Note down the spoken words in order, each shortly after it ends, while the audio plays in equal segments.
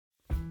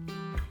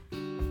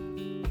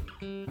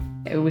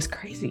It was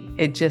crazy.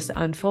 It just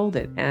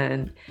unfolded.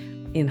 And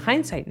in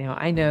hindsight now,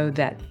 I know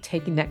that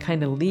taking that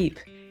kind of leap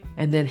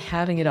and then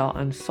having it all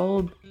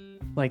unfold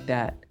like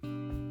that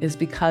is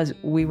because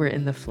we were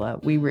in the flow.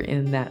 We were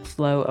in that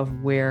flow of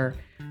where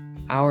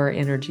our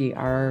energy,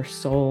 our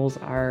souls,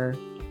 our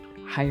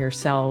higher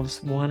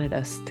selves wanted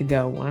us to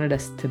go, wanted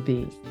us to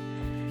be.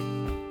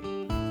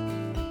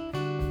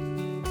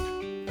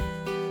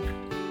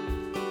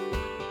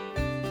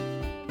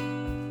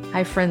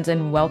 Hi, friends,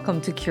 and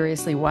welcome to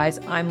Curiously Wise.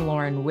 I'm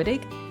Lauren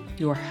Wittig,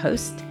 your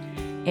host.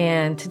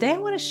 And today I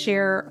want to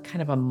share kind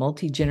of a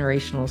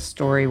multi-generational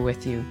story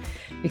with you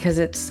because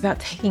it's about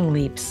taking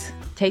leaps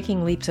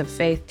of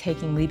faith,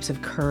 taking leaps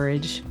of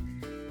courage,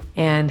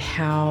 and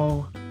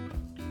how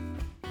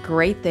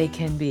great they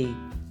can be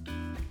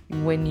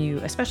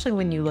especially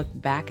when you look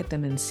back at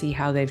them and see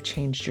how they've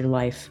changed your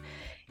life.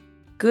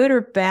 Good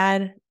or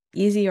bad,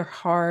 easy or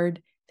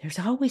hard, there's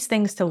always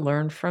things to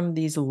learn from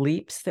these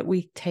leaps that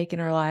we take in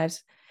our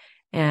lives.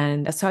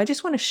 And so I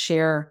just want to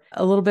share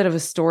a little bit of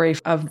a story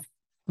of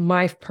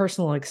my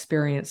personal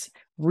experience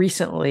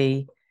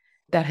recently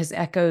that has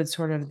echoed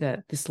sort of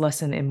this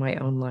lesson in my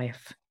own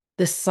life.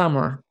 This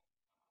summer,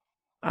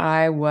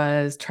 I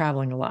was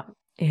traveling a lot,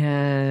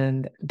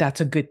 and that's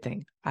a good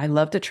thing. I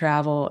love to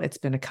travel. It's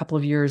been a couple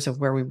of years of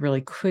where we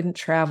really couldn't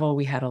travel.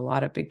 We had a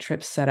lot of big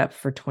trips set up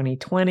for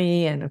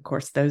 2020, and of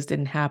course, those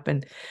didn't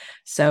happen.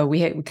 So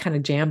we kind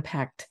of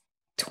jam-packed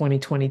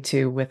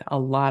 2022 with a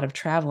lot of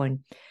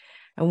traveling.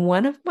 And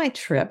one of my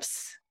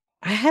trips,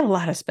 I had a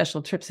lot of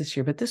special trips this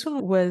year, but this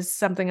one was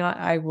something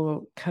I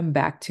will come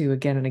back to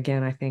again and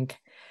again, I think.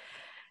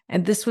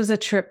 And this was a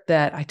trip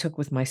that I took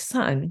with my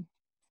son,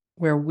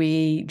 where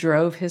we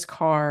drove his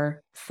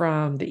car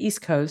from the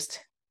East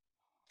Coast,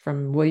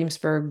 from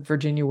Williamsburg,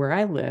 Virginia, where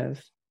I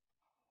live,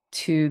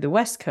 to the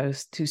West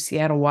Coast, to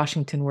Seattle,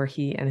 Washington, where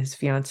he and his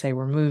fiance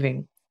were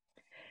moving.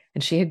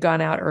 And she had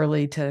gone out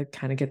early to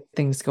kind of get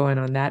things going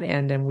on that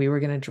end, and we were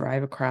going to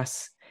drive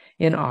across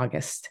in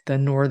August, the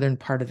northern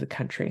part of the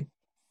country.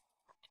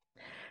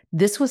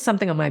 This was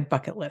something on my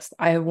bucket list.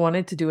 I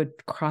wanted to do a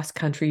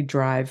cross-country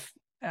drive,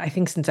 I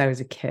think, since I was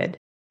a kid.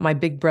 My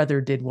big brother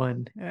did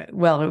one. It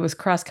was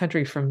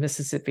cross-country from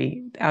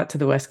Mississippi out to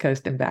the West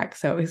Coast and back.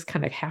 So it was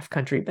kind of half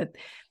country, but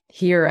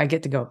here I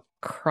get to go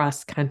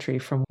cross-country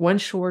from one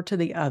shore to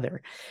the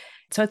other.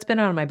 So it's been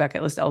on my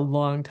bucket list a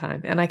long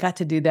time. And I got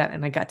to do that,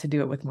 and I got to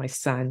do it with my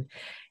son.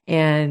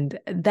 And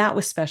that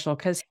was special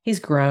because he's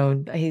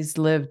grown. He's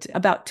lived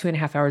about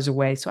 2.5 hours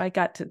away. So I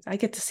get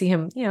to see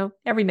him,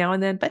 every now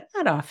and then, but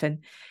not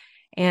often.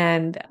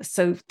 And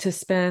so to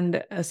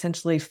spend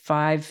essentially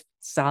 5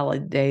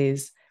 solid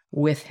days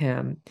with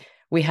him,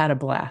 we had a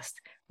blast.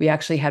 We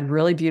actually had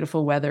really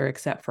beautiful weather,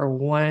 except for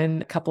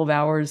one couple of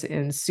hours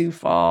in Sioux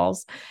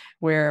Falls,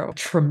 where a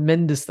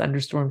tremendous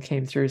thunderstorm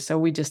came through. So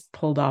we just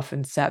pulled off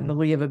and sat in the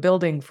lee of a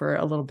building for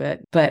a little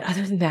bit. But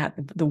other than that,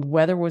 the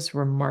weather was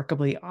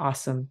remarkably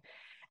awesome.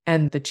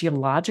 And the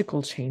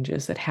geological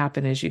changes that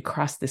happen as you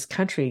cross this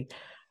country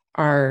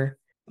are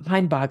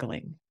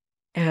mind-boggling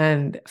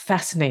and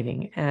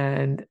fascinating.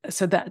 And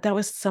so that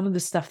was some of the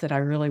stuff that I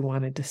really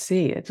wanted to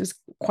see. It was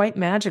quite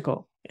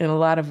magical in a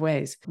lot of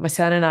ways. My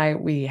son and I,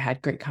 we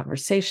had great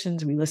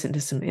conversations. We listened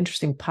to some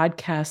interesting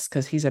podcasts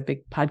because he's a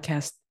big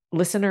podcast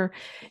listener.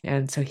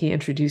 And so he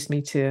introduced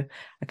me to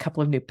a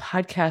couple of new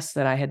podcasts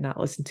that I had not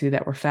listened to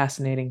that were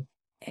fascinating.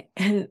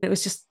 And it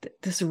was just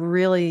this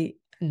really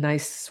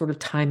nice sort of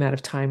time out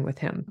of time with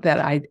him that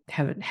I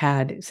haven't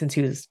had since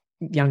he was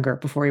younger,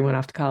 before he went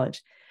off to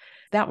college.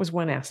 That was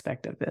one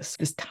aspect of this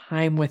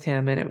time with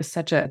him. And it was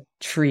such a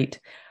treat.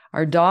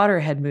 Our daughter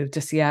had moved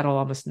to Seattle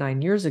almost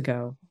 9 years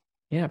ago.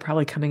 Yeah,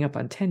 probably coming up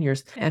on 10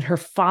 years. And her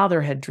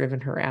father had driven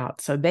her out.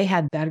 So they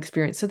had that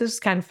experience. So this is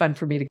kind of fun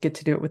for me to get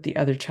to do it with the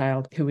other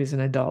child who is an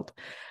adult.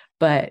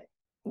 But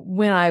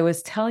when I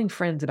was telling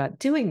friends about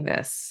doing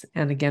this,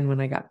 and again,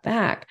 when I got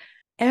back,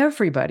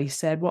 everybody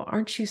said, well,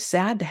 aren't you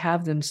sad to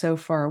have them so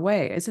far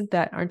away?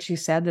 Aren't you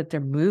sad that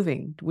they're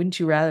moving? Wouldn't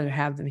you rather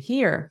have them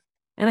here?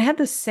 And I had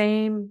the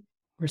same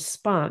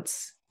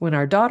response when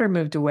our daughter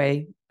moved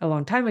away a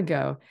long time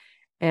ago,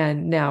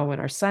 and now when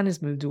our son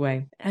has moved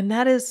away. And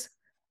that is,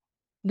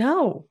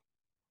 no,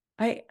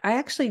 I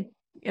actually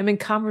am in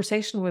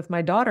conversation with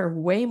my daughter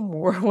way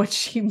more when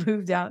she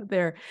moved out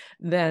there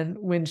than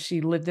when she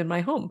lived in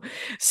my home.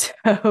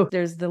 So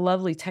there's the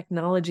lovely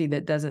technology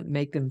that doesn't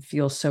make them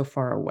feel so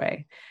far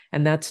away.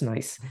 And that's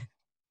nice.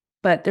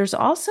 But there's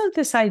also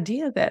this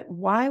idea that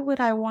why would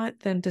I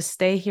want them to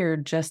stay here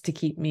just to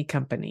keep me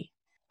company?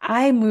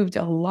 I moved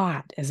a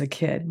lot as a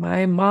kid.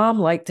 My mom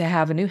liked to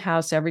have a new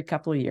house every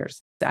couple of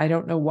years. I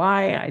don't know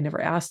why. I never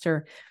asked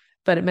her,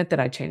 but it meant that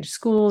I changed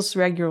schools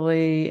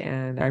regularly,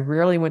 and I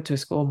rarely went to a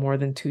school more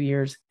than 2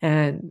 years.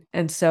 And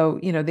so,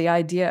 the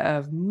idea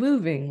of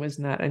moving was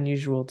not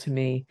unusual to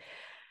me,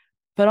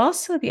 but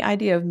also the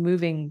idea of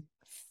moving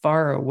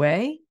far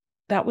away,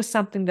 that was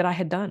something that I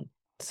had done.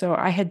 So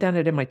I had done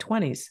it in my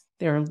 20s.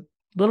 They're a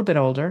little bit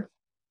older.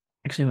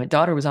 Actually, my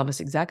daughter was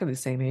almost exactly the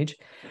same age.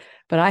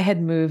 But I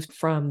had moved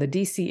from the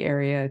DC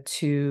area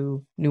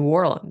to New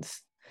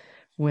Orleans,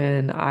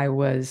 when I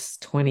was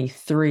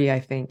 23,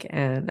 I think,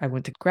 and I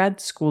went to grad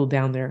school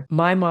down there.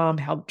 My mom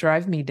helped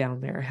drive me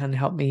down there and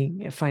helped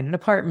me find an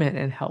apartment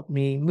and helped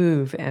me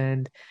move.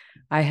 And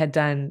I had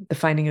done the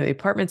finding of the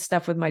apartment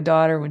stuff with my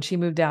daughter when she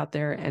moved out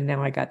there. And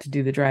now I got to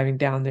do the driving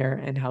down there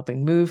and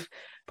helping move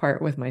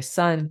part with my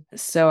son.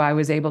 So I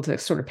was able to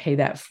sort of pay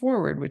that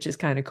forward, which is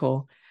kind of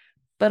cool.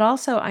 But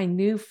also, I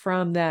knew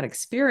from that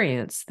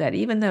experience that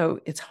even though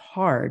it's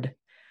hard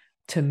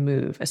to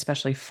move,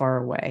 especially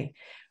far away,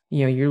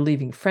 you're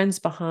leaving friends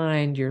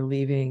behind, you're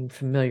leaving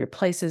familiar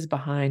places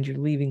behind, you're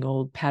leaving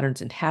old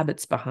patterns and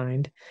habits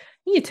behind.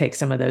 You take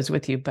some of those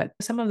with you, but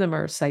some of them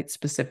are site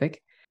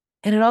specific.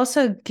 And it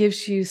also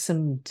gives you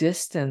some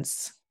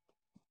distance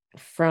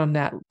from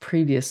that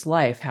previous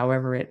life,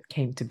 however it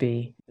came to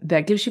be,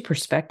 that gives you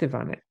perspective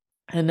on it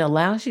and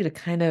allows you to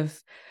kind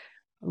of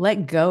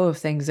let go of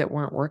things that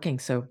weren't working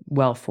so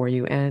well for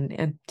you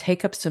and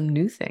take up some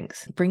new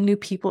things, bring new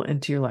people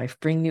into your life,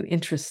 bring new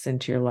interests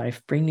into your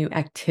life, bring new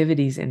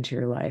activities into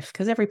your life,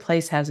 because every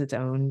place has its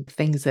own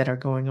things that are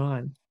going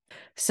on.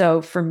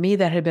 So for me,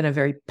 that had been a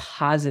very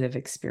positive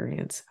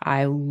experience.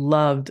 I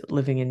loved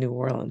living in New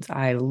Orleans.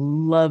 I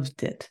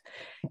loved it.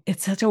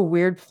 It's such a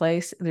weird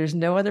place. There's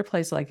no other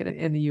place like it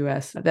in the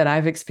US that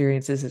I've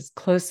experienced as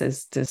close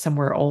as to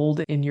somewhere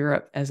old in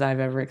Europe as I've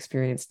ever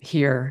experienced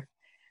here.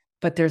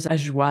 But there's a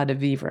joie de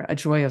vivre, a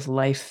joy of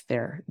life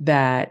there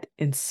that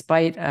in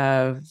spite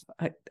of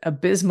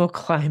abysmal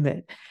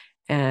climate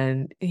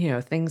and,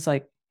 things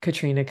like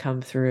Katrina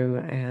come through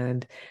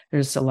and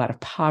there's a lot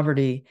of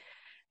poverty,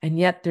 and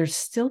yet there's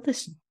still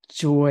this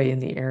joy in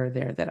the air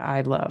there that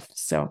I love.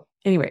 So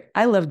anyway,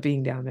 I loved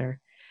being down there.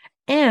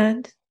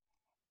 And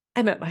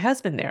I met my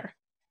husband there.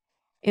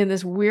 In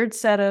this weird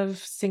set of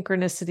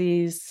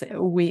synchronicities,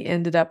 we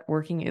ended up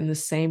working in the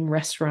same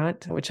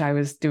restaurant, which I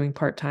was doing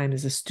part-time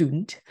as a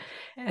student,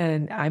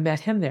 and I met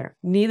him there.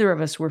 Neither of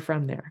us were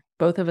from there.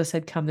 Both of us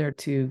had come there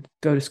to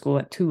go to school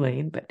at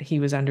Tulane, but he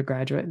was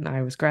undergraduate and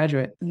I was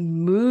graduate.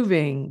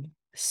 Moving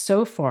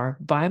so far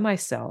by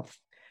myself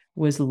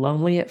was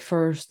lonely at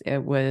first.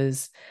 It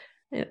was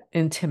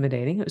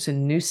intimidating. It was a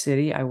new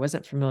city. I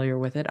wasn't familiar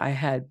with it. I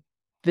had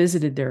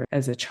visited there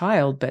as a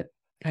child, but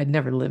I'd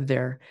never lived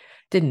there.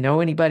 Didn't know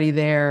anybody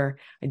there.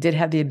 I did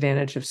have the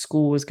advantage of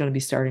school was going to be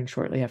starting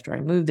shortly after I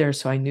moved there.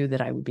 So I knew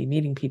that I would be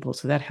meeting people.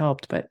 So that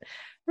helped. But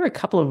there were a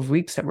couple of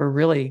weeks that were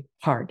really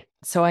hard.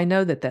 So I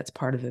know that that's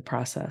part of the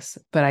process.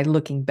 But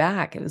looking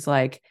back, it was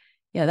like,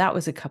 yeah, that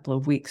was a couple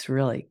of weeks,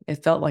 really.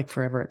 It felt like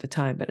forever at the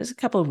time, but it was a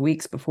couple of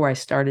weeks before I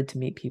started to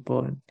meet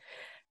people and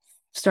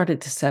started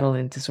to settle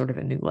into sort of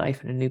a new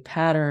life and a new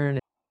pattern.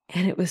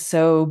 And it was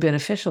so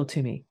beneficial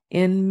to me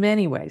in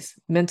many ways,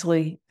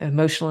 mentally,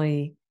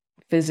 emotionally,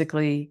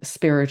 physically,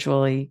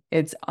 spiritually.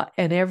 It's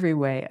in every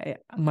way,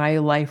 my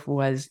life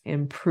was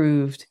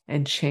improved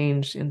and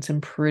changed in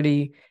some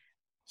pretty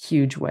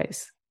huge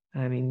ways.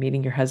 I mean,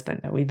 meeting your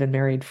husband, we've been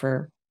married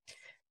for,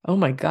 oh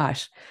my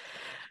gosh,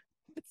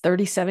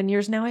 37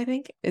 years now, I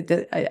think.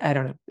 I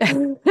don't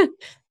know.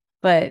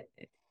 But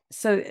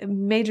so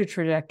major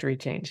trajectory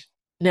change.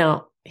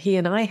 Now, he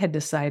and I had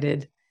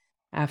decided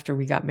after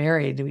we got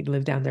married, we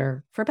lived down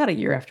there for about a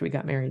year after we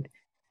got married,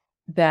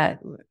 that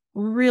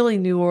really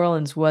New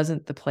Orleans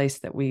wasn't the place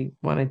that we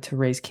wanted to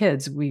raise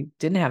kids. We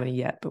didn't have any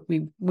yet, but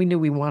we knew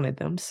we wanted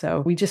them.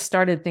 So we just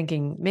started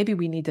thinking maybe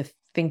we need to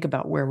think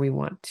about where we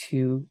want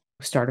to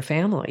start a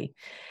family.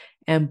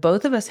 And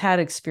both of us had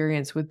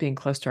experience with being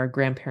close to our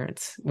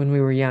grandparents when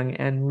we were young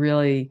and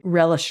really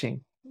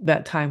relishing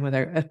that time with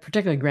our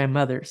particularly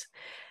grandmothers.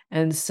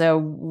 And so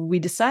we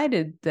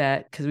decided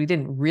that because we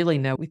didn't really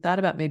know, we thought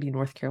about maybe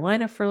North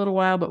Carolina for a little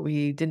while, but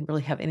we didn't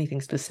really have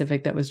anything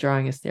specific that was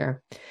drawing us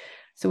there.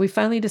 So we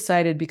finally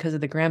decided, because of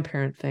the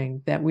grandparent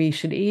thing, that we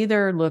should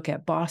either look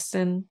at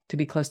Boston to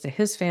be close to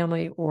his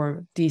family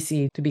or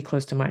DC to be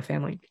close to my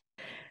family.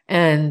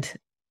 And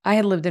I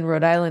had lived in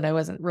Rhode Island. I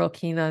wasn't real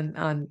keen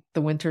on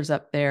the winters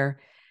up there.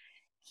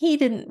 He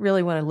didn't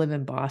really want to live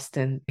in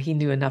Boston. He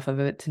knew enough of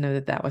it to know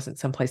that that wasn't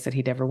someplace that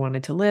he'd ever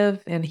wanted to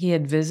live. And he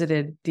had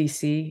visited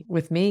DC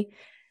with me.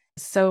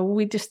 So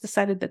we just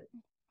decided that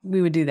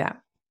we would do that.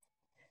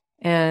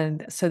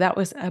 And so that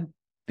was a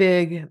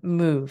big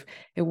move.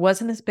 It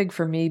wasn't as big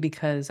for me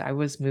because I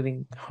was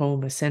moving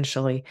home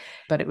essentially,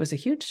 but it was a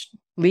huge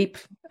leap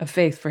of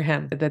faith for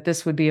him that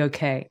this would be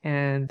okay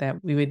and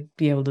that we would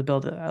be able to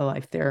build a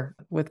life there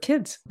with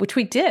kids, which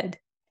we did.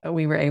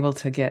 We were able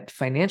to get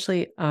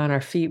financially on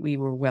our feet. We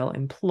were well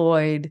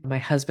employed. My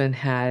husband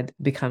had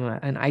become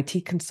an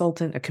IT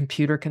consultant, a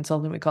computer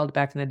consultant, we called it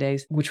back in the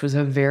days, which was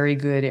a very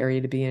good area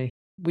to be in.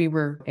 We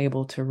were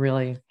able to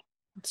really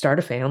start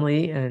a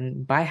family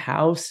and buy a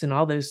house and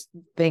all those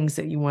things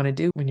that you want to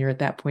do when you're at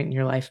that point in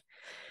your life.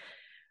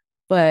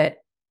 But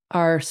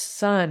our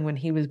son, when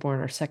he was born,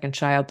 our second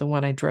child, the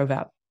one I drove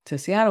out to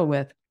Seattle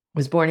with,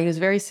 was born. He was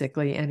very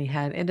sickly and he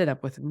had ended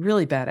up with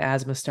really bad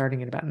asthma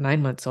starting at about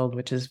 9 months old,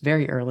 which is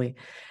very early.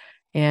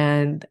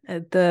 And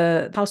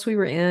the house we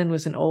were in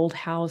was an old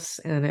house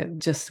and it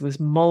just was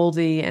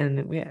moldy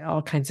and we had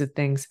all kinds of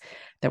things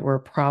that were a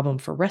problem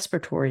for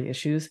respiratory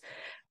issues.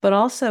 But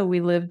also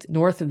we lived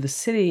north of the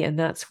city, and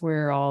that's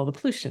where all the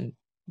pollution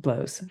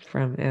blows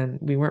from. And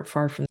we weren't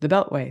far from the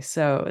Beltway.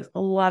 So it's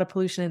a lot of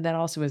pollution, and that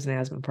also is an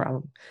asthma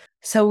problem.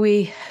 So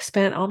we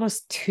spent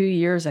almost 2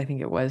 years, I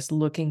think it was,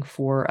 looking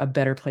for a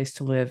better place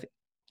to live,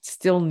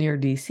 still near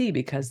DC,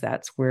 because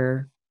that's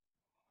where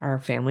our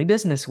family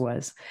business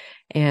was.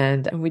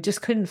 And we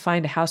just couldn't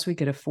find a house we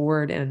could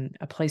afford and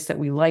a place that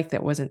we liked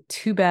that wasn't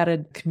too bad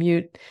a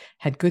commute,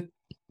 had good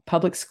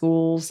public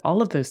schools,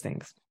 all of those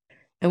things.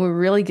 And we're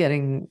really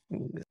getting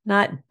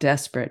not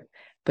desperate,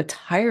 but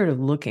tired of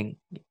looking.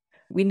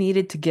 We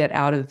needed to get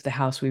out of the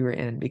house we were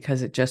in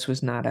because it just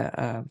was not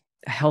a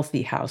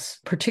healthy house,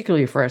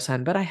 particularly for our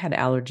son. But I had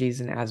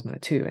allergies and asthma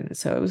too. And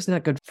so it was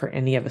not good for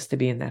any of us to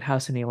be in that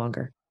house any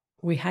longer.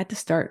 We had to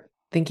start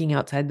thinking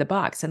outside the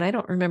box. And I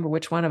don't remember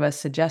which one of us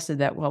suggested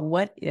that. Well,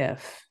 what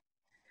if,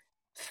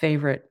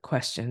 favorite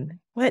question,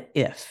 what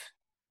if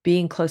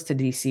being close to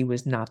DC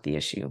was not the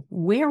issue?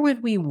 Where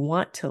would we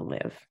want to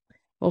live?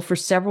 Well, for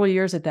several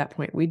years at that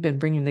point, we'd been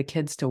bringing the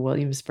kids to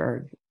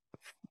Williamsburg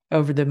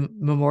over the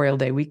Memorial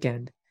Day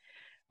weekend,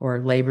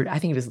 or I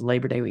think it was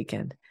Labor Day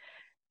weekend.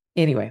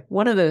 Anyway,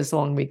 one of those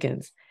long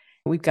weekends.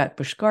 We've got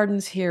Busch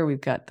Gardens here.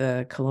 We've got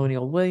the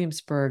Colonial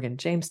Williamsburg and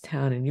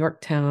Jamestown and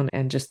Yorktown,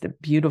 and just a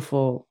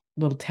beautiful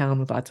little town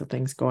with lots of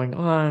things going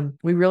on.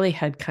 We really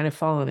had kind of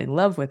fallen in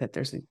love with it.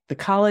 There's the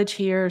college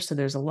here, so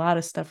there's a lot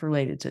of stuff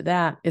related to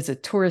that. It's a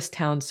tourist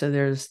town, so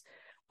there's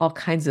all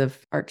kinds of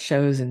art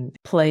shows and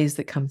plays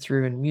that come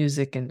through, and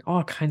music and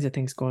all kinds of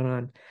things going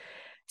on.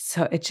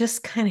 So it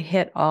just kind of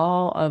hit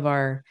all of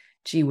our,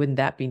 gee, wouldn't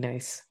that be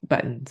nice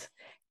buttons.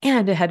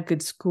 And it had a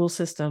good school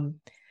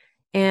system.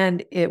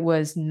 And it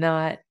was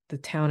not the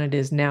town it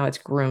is now. It's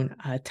grown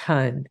a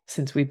ton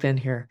since we've been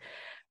here.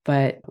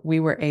 But we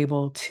were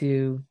able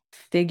to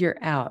figure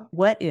out,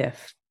 what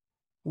if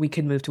we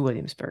could move to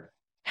Williamsburg?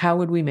 How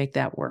would we make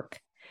that work?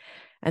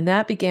 And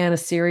that began a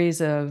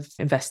series of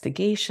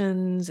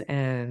investigations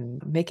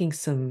and making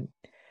some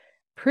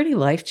pretty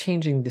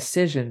life-changing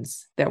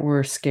decisions that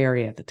were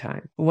scary at the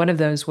time. One of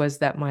those was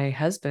that my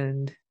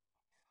husband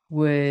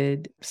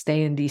would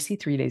stay in DC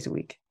 3 days a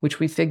week, which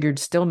we figured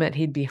still meant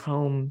he'd be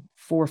home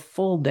 4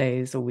 full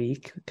days a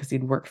week because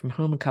he'd work from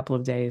home a couple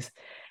of days,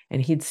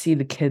 and he'd see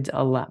the kids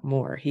a lot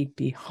more. He'd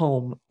be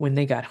home when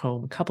they got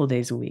home a couple of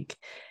days a week.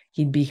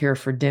 He'd be here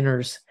for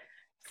dinners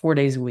 4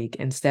 days a week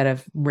instead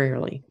of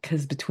rarely,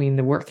 because between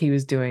the work he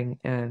was doing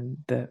and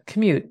the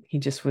commute, he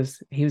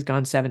was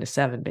gone 7 to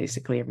 7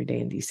 basically every day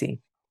in DC.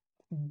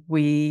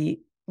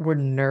 We were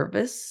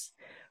nervous.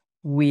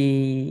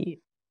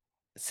 We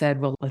said,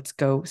 well, let's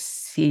go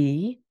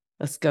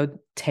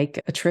take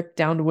a trip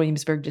down to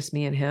Williamsburg, just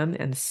me and him,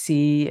 and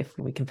see if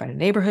we can find a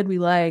neighborhood we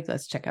like.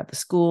 Let's check out the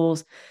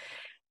schools.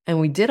 And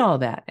we did all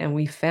that. And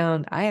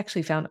I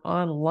actually found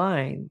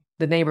online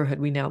the neighborhood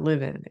we now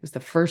live in. It was the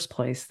first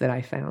place that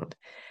I found.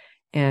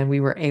 And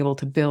we were able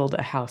to build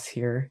a house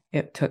here.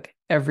 It took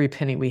every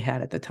penny we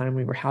had at the time.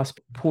 We were house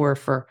poor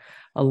for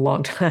a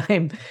long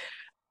time,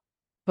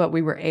 but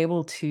we were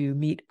able to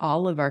meet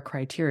all of our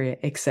criteria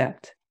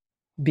except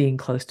being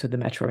close to the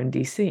metro in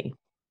DC.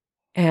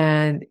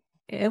 And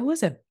it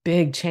was a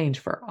big change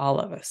for all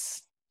of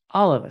us.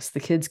 All of us. The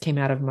kids came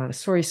out of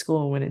Montessori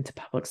school and went into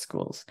public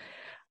schools.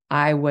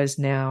 I was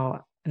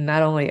now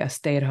not only a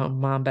stay-at-home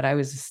mom, but I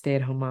was a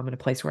stay-at-home mom in a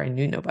place where I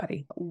knew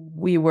nobody.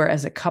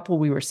 As a couple,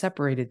 we were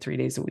separated 3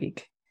 days a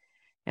week.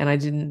 And I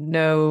didn't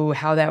know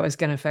how that was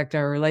going to affect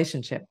our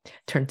relationship.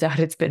 Turns out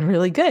it's been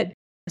really good.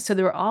 So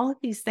there were all of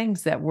these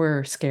things that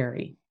were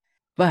scary,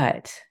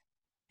 but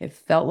it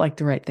felt like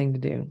the right thing to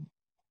do.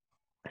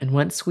 And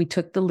once we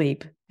took the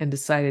leap and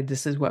decided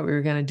this is what we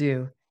were going to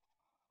do,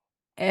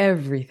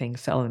 everything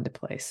fell into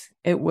place.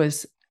 It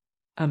was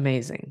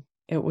amazing.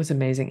 It was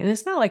amazing. And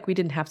it's not like we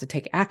didn't have to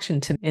take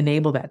action to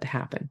enable that to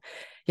happen.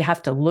 You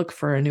have to look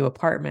for a new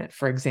apartment,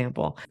 for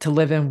example, to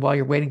live in while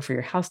you're waiting for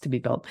your house to be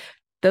built,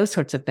 those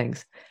sorts of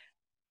things.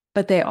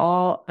 But they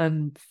all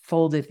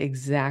unfolded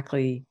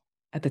exactly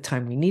at the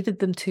time we needed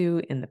them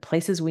to, in the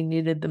places we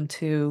needed them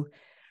to.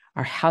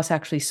 Our house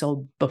actually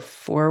sold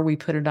before we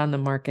put it on the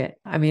market.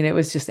 I mean, it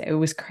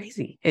was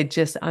crazy. It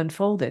just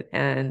unfolded.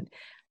 And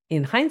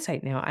in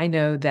hindsight now, I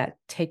know that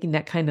taking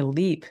that kind of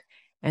leap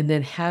and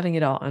then having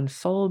it all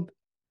unfold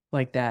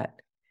like that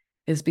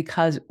is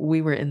because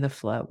we were in the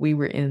flow. We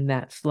were in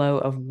that flow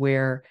of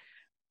where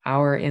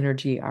our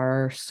energy,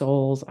 our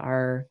souls,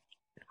 our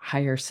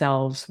higher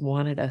selves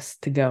wanted us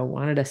to go,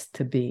 wanted us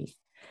to be.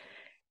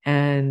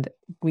 And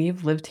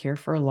we've lived here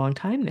for a long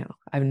time now.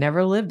 I've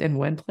never lived in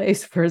one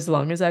place for as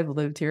long as I've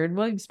lived here in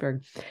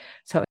Williamsburg.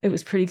 So it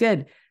was pretty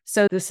good.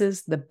 So this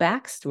is the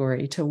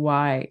backstory to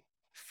why,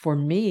 for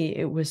me,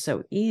 it was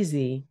so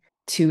easy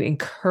to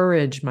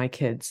encourage my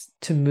kids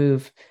to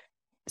move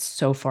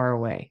so far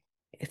away.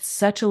 It's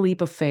such a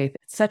leap of faith.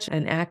 It's such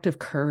an act of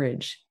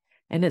courage.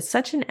 And it's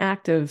such an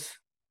act of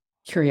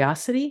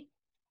curiosity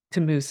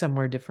to move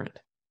somewhere different.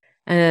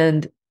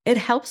 And it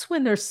helps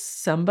when there's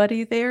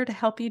somebody there to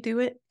help you do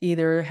it,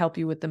 either help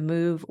you with the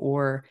move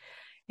or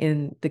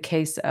In the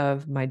case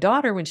of my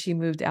daughter, when she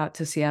moved out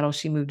to Seattle,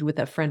 she moved with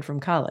a friend from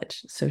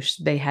college. So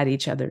they had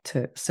each other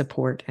to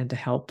support and to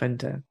help and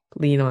to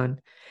lean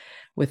on.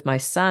 With my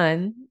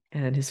son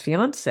and his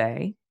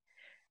fiance,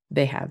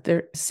 they have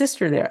their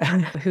sister there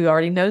who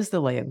already knows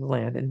the lay of the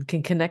land and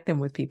can connect them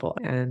with people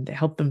and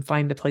help them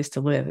find a place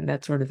to live and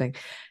that sort of thing.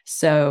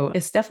 So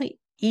it's definitely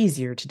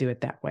easier to do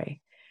it that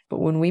way. But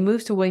when we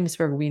moved to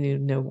Williamsburg, we knew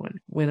no one.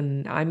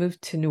 When I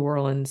moved to New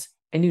Orleans,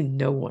 I knew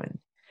no one.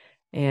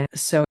 And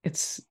so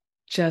it's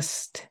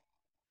just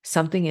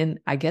something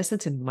I guess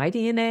it's in my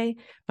DNA,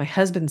 my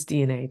husband's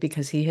DNA,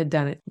 because he had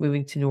done it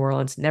moving to New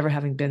Orleans, never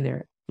having been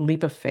there,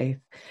 leap of faith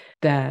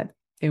that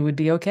it would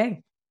be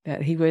okay,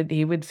 that he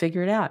would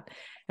figure it out.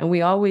 And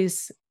we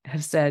always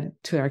have said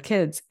to our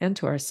kids and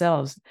to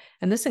ourselves,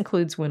 and this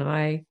includes when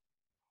I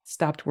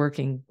stopped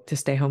working to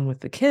stay home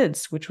with the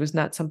kids, which was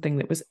not something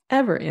that was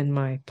ever in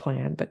my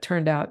plan, but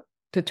turned out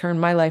to turn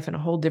my life in a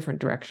whole different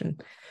direction.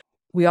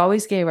 We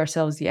always gave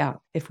ourselves, yeah,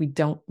 if we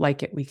don't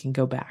like it, we can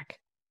go back.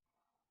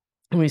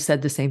 And we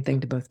said the same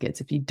thing to both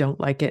kids. If you don't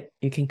like it,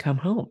 you can come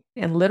home.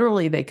 And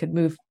literally they could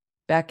move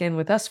back in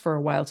with us for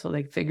a while till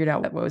they figured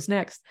out what was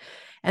next.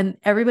 And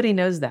everybody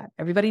knows that.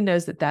 Everybody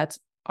knows that that's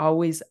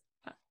always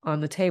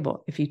on the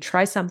table. If you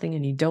try something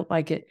and you don't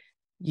like it,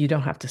 you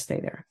don't have to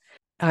stay there.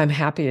 I'm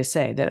happy to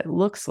say that it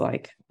looks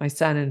like my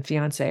son and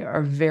fiance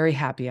are very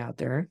happy out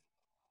there.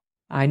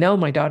 I know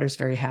my daughter's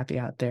very happy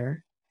out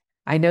there.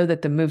 I know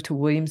that the move to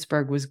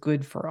Williamsburg was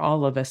good for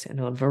all of us in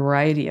a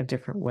variety of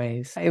different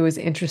ways. It was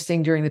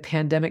interesting during the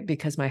pandemic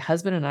because my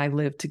husband and I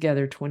lived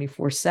together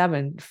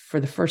 24/7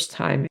 for the first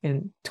time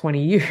in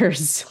 20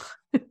 years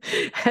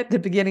at the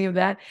beginning of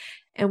that.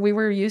 And we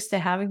were used to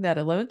having that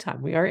alone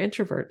time. We are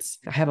introverts.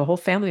 I have a whole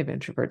family of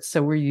introverts.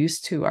 So we're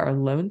used to our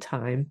alone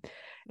time.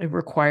 It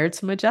required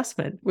some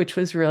adjustment, which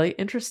was really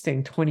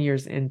interesting 20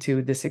 years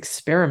into this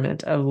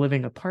experiment of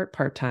living apart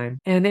part-time.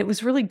 And it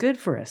was really good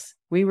for us.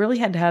 We really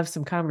had to have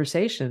some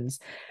conversations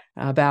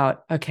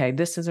about, okay,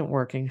 this isn't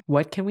working.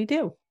 What can we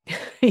do?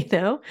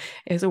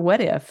 Is a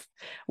what if.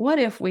 What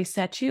if we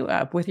set you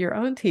up with your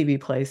own TV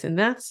place in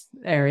that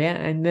area,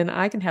 and then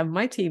I can have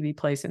my TV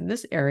place in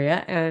this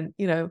area? And,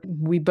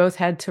 we both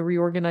had to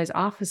reorganize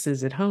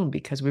offices at home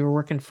because we were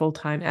working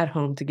full-time at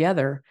home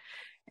together.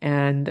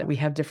 And we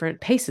have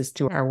different paces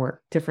to our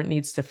work, different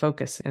needs to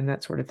focus and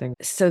that sort of thing.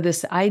 So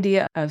this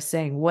idea of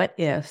saying, what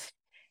if,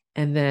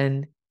 and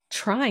then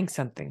trying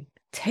something,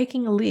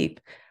 taking a leap.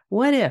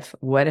 What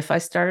if I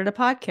started a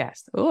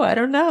podcast? Oh, I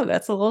don't know.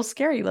 That's a little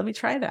scary. Let me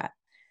try that.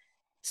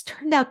 It's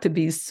turned out to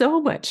be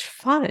so much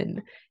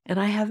fun.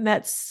 And I have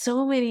met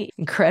so many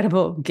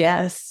incredible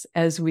guests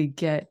as we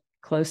get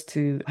close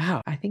to,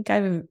 wow, I think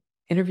I've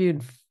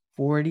interviewed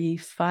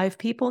 45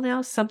 people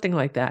now, something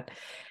like that.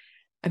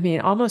 I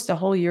mean, almost a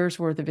whole year's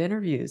worth of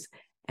interviews.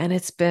 And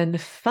it's been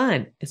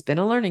fun. It's been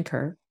a learning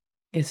curve.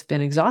 It's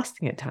been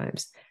exhausting at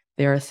times.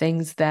 There are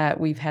things that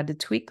we've had to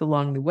tweak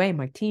along the way,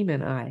 my team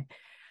and I.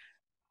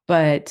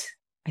 But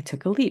I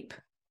took a leap.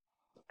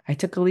 I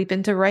took a leap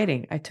into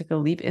writing. I took a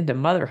leap into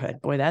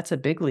motherhood. Boy, that's a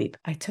big leap.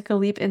 I took a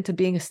leap into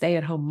being a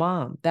stay-at-home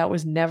mom. That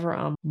was never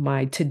on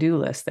my to-do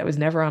list. That was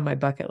never on my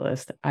bucket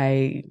list.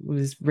 I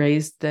was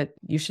raised that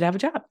you should have a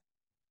job.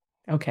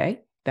 Okay,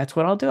 that's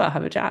what I'll do. I'll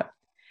have a job.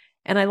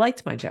 And I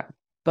liked my job,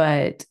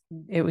 but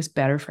it was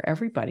better for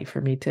everybody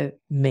for me to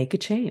make a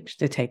change,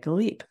 to take a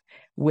leap.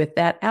 With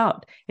that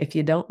out, if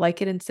you don't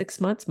like it in 6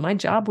 months, my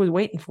job was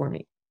waiting for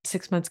me.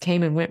 6 months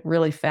came and went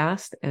really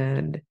fast,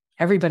 and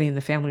everybody in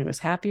the family was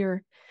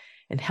happier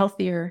and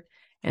healthier,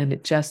 and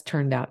it just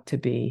turned out to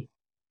be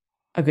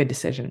a good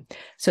decision.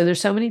 So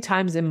there's so many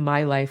times in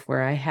my life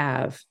where I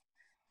have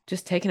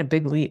just taken a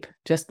big leap,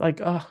 just like,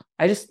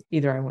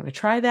 either I want to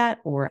try that,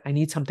 or I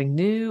need something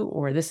new,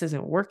 or this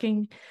isn't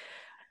working.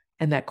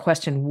 And that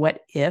question,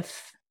 what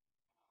if,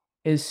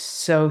 is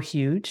so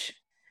huge.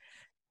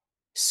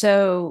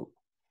 So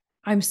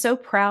I'm so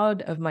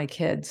proud of my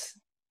kids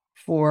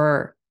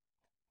for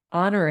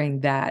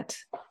honoring that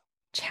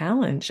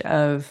challenge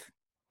of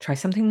try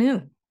something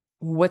new.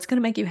 What's going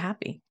to make you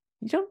happy?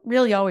 You don't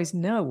really always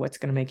know what's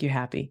going to make you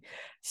happy.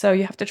 So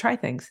you have to try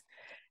things.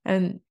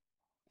 And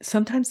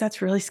sometimes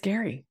that's really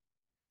scary.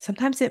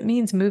 Sometimes it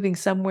means moving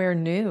somewhere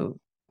new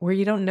where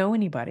you don't know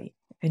anybody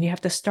and you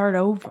have to start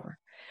over.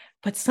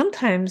 But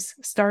sometimes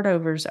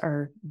startovers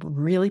are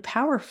really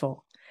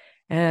powerful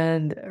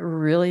and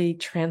really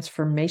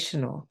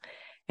transformational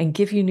and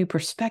give you new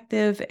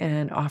perspective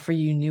and offer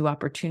you new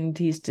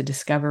opportunities to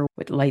discover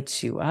what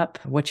lights you up,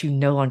 what you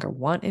no longer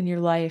want in your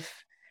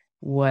life,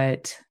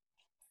 what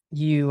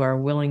you are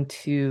willing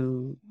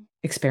to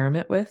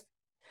experiment with.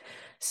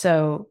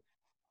 So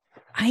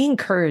I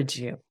encourage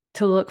you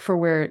to look for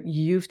where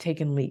you've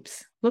taken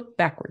leaps. Look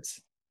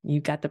backwards.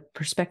 You've got the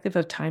perspective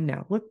of time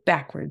now. Look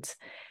backwards.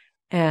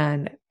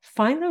 And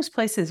find those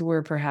places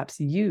where perhaps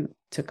you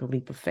took a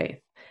leap of faith.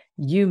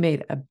 You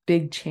made a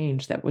big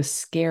change that was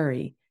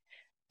scary,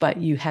 but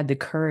you had the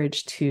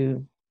courage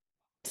to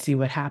see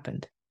what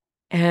happened.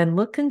 And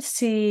look and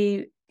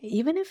see,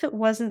 even if it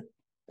wasn't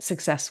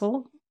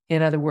successful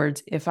In other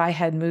words, if I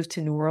had moved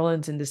to New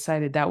Orleans and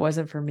decided that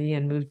wasn't for me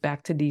and moved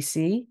back to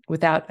DC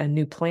without a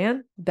new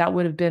plan, that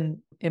would have been,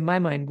 in my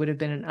mind, would have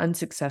been an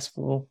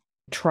unsuccessful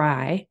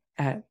try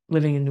at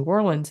living in New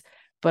Orleans.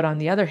 But on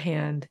the other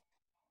hand,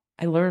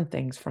 I learned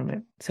things from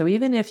it. So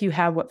even if you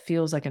have what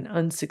feels like an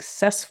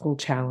unsuccessful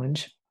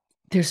challenge,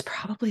 there's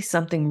probably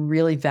something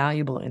really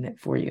valuable in it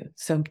for you.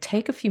 So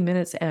take a few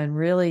minutes and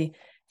really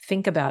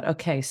think about,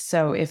 okay,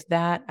 so if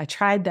I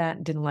tried that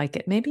and didn't like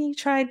it, maybe you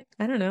tried,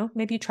 I don't know,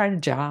 maybe you tried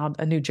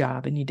a new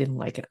job and you didn't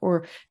like it.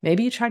 Or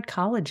maybe you tried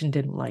college and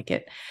didn't like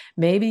it.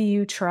 Maybe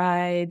you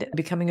tried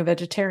becoming a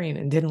vegetarian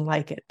and didn't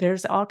like it.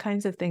 There's all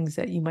kinds of things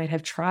that you might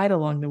have tried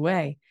along the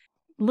way.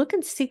 Look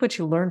and see what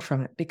you learned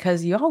from it,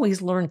 because you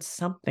always learn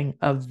something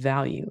of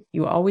value.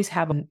 You always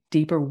have a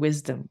deeper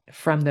wisdom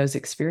from those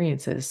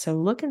experiences. So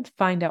look and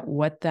find out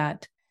what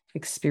that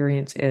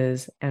experience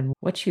is and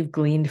what you've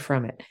gleaned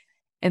from it.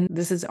 And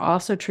this is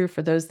also true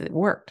for those that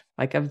worked,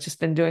 like I've just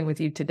been doing with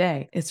you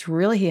today. It's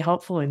really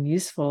helpful and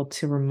useful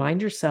to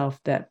remind yourself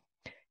that,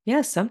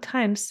 yeah,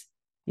 sometimes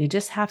you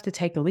just have to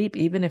take a leap,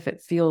 even if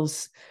it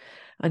feels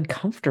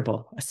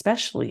uncomfortable,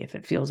 especially if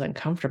it feels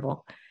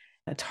uncomfortable.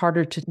 It's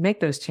harder to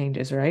make those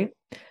changes, right?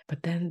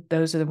 But then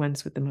those are the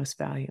ones with the most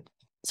value.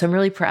 So I'm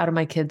really proud of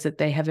my kids that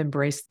they have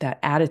embraced that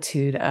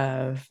attitude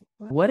of,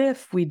 what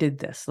if we did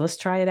this? Let's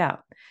try it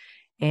out.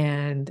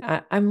 And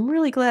I'm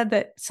really glad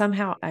that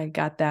somehow I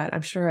got that.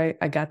 I'm sure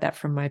I got that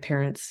from my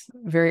parents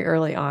very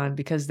early on,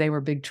 because they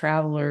were big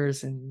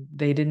travelers and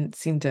they didn't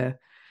seem to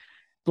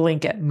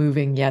blink at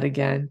moving yet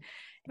again.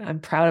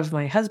 I'm proud of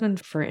my husband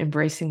for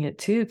embracing it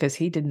too, because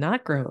he did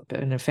not grow up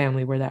in a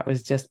family where that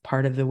was just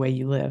part of the way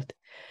you lived.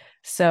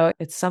 So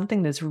it's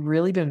something that's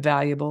really been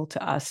valuable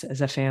to us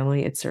as a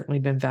family. It's certainly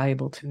been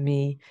valuable to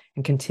me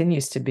and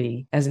continues to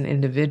be as an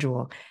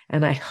individual.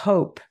 And I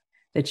hope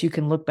that you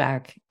can look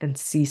back and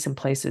see some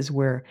places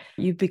where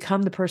you've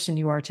become the person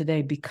you are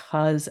today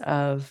because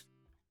of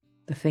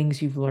the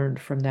things you've learned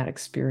from that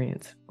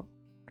experience.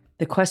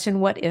 The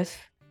question, what if,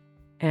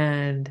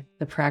 and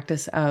the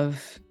practice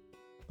of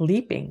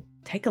leaping.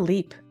 Take a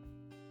leap.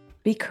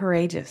 Be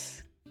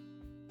courageous.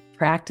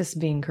 Practice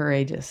being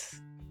courageous.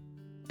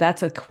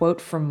 That's a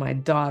quote from my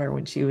daughter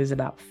when she was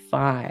about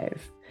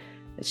 5,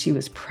 that she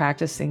was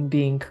practicing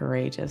being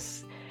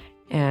courageous.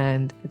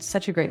 And it's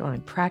such a great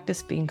line.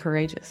 Practice being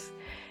courageous.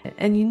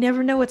 And you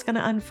never know what's going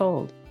to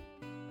unfold.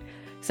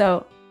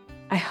 So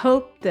I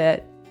hope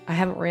that I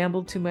haven't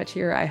rambled too much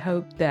here. I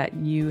hope that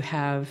you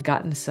have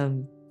gotten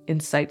some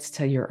insights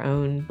to your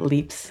own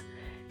leaps.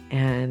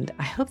 And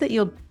I hope that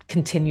you'll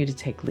continue to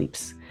take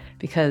leaps,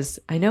 because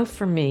I know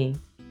for me,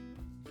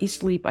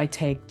 each leap I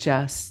take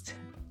just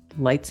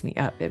lights me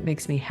up. It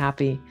makes me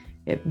happy.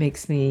 It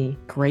makes me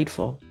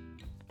grateful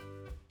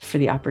for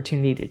the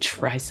opportunity to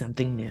try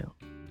something new.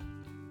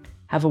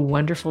 Have a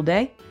wonderful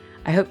day.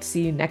 I hope to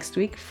see you next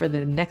week for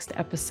the next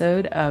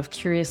episode of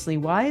Curiously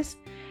Wise.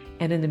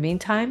 And in the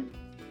meantime,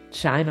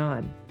 shine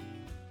on.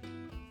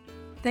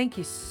 Thank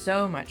you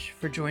so much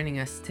for joining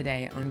us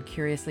today on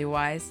Curiously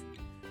Wise.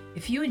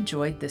 If you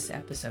enjoyed this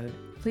episode,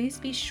 please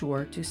be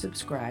sure to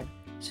subscribe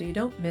so you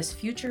don't miss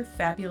future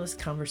fabulous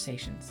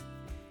conversations.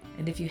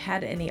 And if you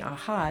had any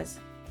ahas,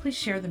 please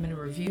share them in a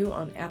review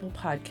on Apple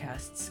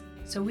Podcasts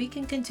so we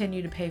can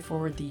continue to pay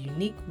forward the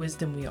unique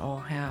wisdom we all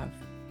have.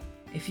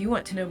 If you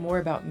want to know more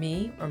about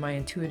me or my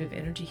intuitive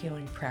energy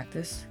healing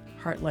practice,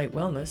 Heartlight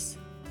Wellness,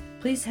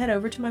 please head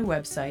over to my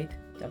website,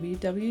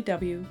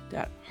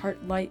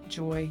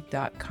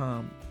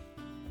 www.heartlightjoy.com.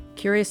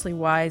 Curiously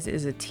Wise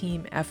is a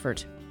team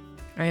effort.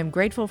 I am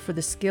grateful for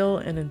the skill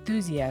and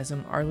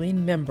enthusiasm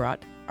Arlene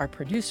Membrot, our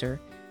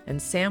producer,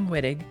 and Sam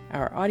Wittig,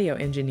 our audio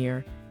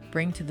engineer,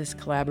 bring to this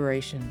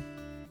collaboration.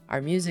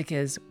 Our music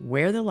is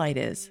Where the Light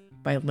Is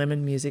by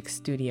Lemon Music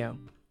Studio.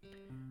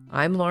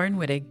 I'm Lauren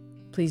Wittig.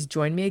 Please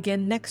join me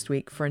again next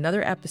week for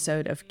another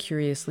episode of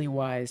Curiously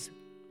Wise.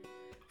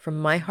 From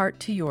my heart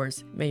to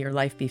yours, may your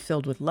life be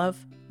filled with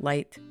love,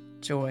 light,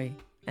 joy,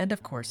 and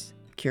of course,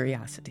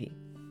 curiosity.